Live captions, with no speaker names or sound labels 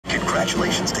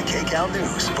congratulations to KCAL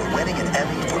News for winning an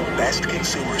Emmy for Best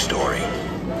Consumer Story.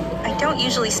 I don't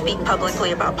usually speak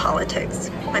publicly about politics,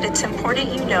 but it's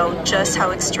important you know just how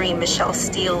extreme Michelle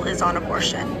Steele is on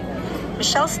abortion.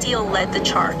 Michelle Steele led the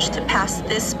charge to pass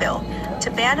this bill to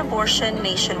ban abortion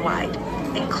nationwide,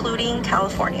 including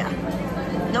California.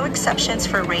 No exceptions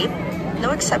for rape, no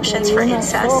exceptions for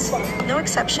incest, no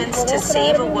exceptions to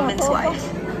save a woman's life.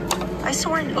 I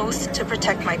swore an oath to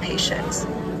protect my patients.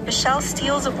 Michelle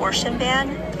Steele's abortion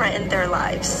ban threatened their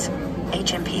lives.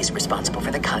 HMP is responsible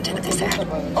for the content of this ad.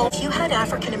 If you had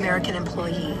African-American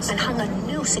employees and hung a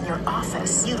noose in your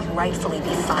office, you'd rightfully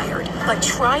be fired. But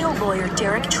trial lawyer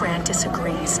Derek Tran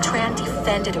disagrees. Tran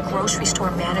defended a grocery store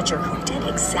manager who did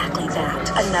exactly that.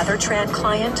 Another Tran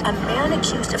client, a man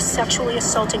accused of sexually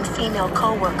assaulting female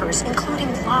co-workers, including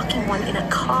locking one in a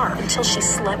car until she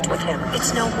slept with him.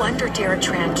 It's no wonder Derek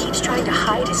Tran keeps trying to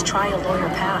hide his trial lawyer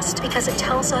past, because it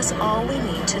tells us all we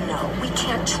need to know. We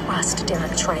can't trust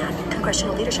Derek Tran.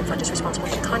 Congressional Leadership Fund is responsible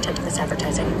for the content of this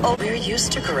advertising. Oh, we're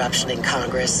used to corruption in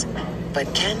Congress,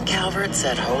 but Ken Calvert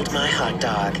said, "Hold my hot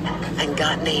dog," and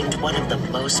got named one of the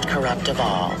most corrupt of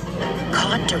all.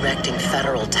 Caught directing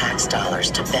federal tax dollars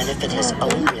to benefit his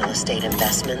own real estate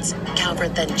investments,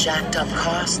 Calvert then jacked up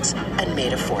costs and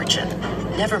made a fortune.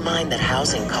 Never mind that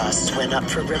housing costs went up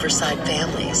for Riverside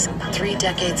families. 3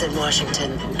 decades in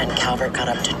Washington, and Calvert got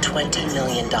up to $20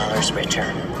 million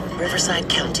richer. Riverside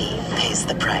County pays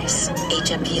the price.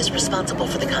 HMP is responsible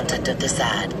for the content of this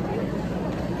ad.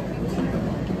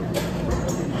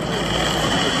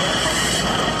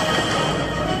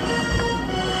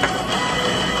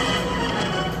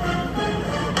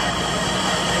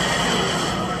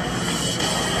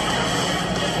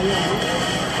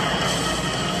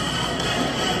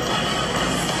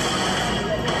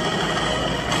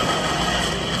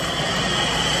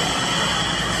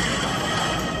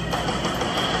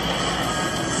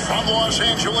 Los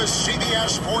Angeles,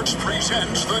 CBS Sports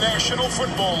presents the National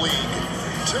Football League.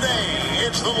 Today,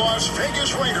 it's the Las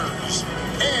Vegas Raiders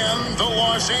and the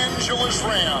Los Angeles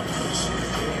Rams.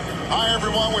 Hi,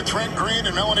 everyone, with Trent Green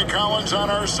and Melanie Collins on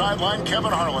our sideline.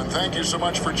 Kevin Harlan, thank you so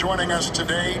much for joining us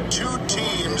today. 2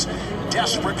 teams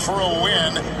desperate for a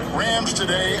win. Rams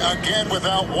today, again,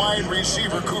 without wide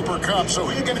receiver Cooper Kupp. So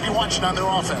who are you going to be watching on their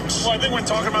offense? Well, I think when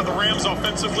talking about the Rams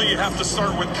offensively, you have to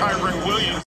start with Kyren Williams.